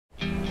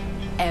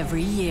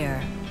Every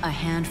year, a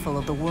handful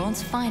of the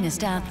world's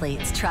finest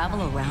athletes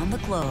travel around the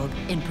globe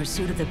in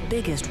pursuit of the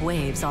biggest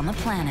waves on the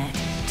planet.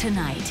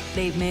 Tonight,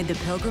 they've made the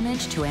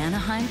pilgrimage to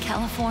Anaheim,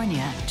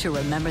 California to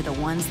remember the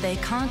ones they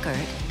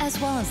conquered, as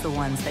well as the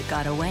ones that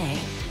got away.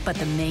 But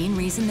the main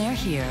reason they're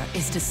here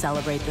is to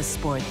celebrate the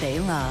sport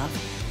they love,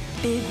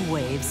 big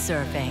wave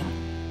surfing.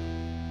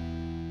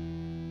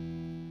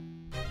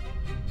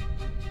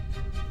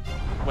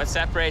 What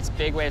separates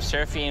big wave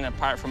surfing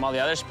apart from all the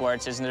other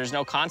sports is there's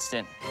no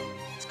constant.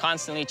 It's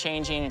constantly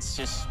changing. It's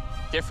just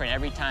different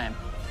every time.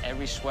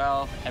 Every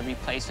swell, every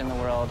place in the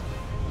world,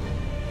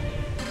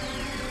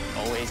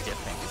 always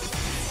different.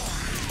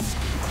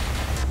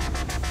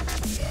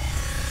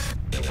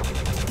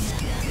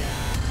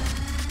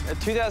 The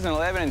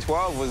 2011 and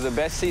 12 was the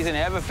best season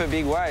ever for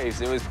big waves.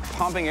 It was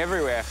pumping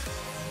everywhere.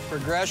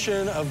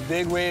 Progression of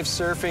big wave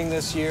surfing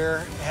this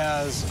year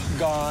has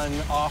gone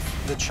off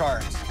the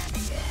charts.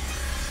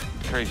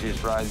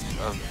 Craziest ride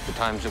of the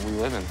times that we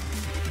live in.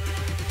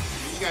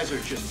 You guys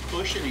are just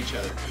pushing each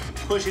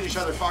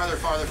other farther,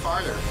 farther,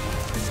 farther.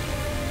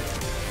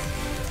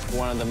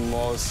 One of the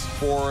most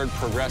forward,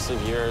 progressive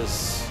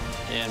years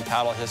in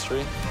paddle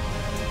history.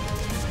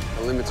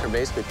 The limits are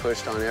basically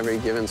pushed on every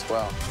given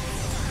swell.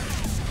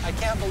 I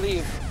can't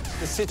believe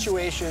the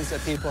situations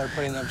that people are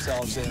putting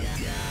themselves in.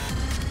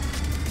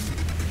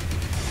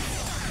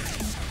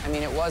 I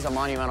mean, it was a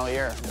monumental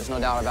year. There's no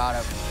doubt about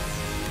it.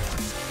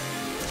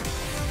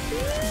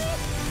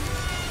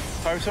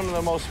 Probably some of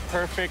the most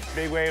perfect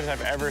big waves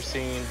I've ever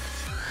seen.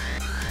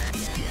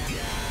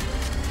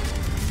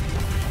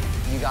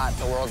 You got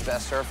the world's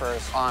best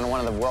surfers on one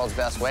of the world's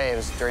best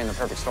waves during the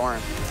perfect storm.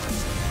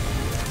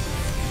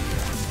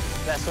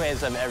 Best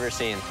waves I've ever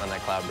seen on that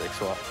cloud break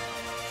swell.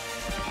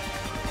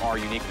 Our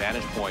unique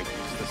vantage point,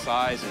 the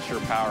size and sheer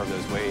power of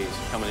those waves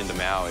coming into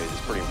Maui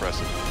is pretty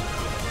impressive.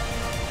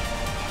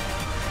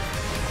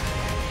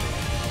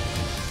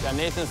 That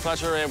Nathan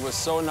Fletcher wave was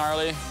so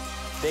gnarly.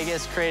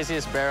 Biggest,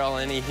 craziest barrel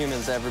any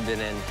human's ever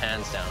been in,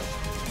 hands down.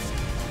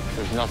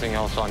 There's nothing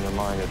else on your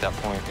mind at that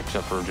point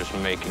except for just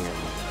making it.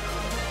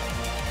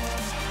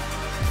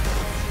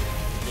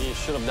 He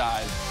should have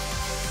died.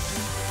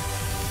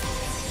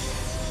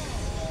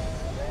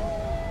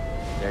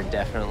 There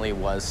definitely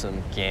was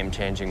some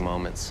game-changing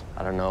moments.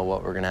 I don't know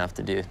what we're gonna have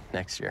to do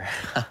next year.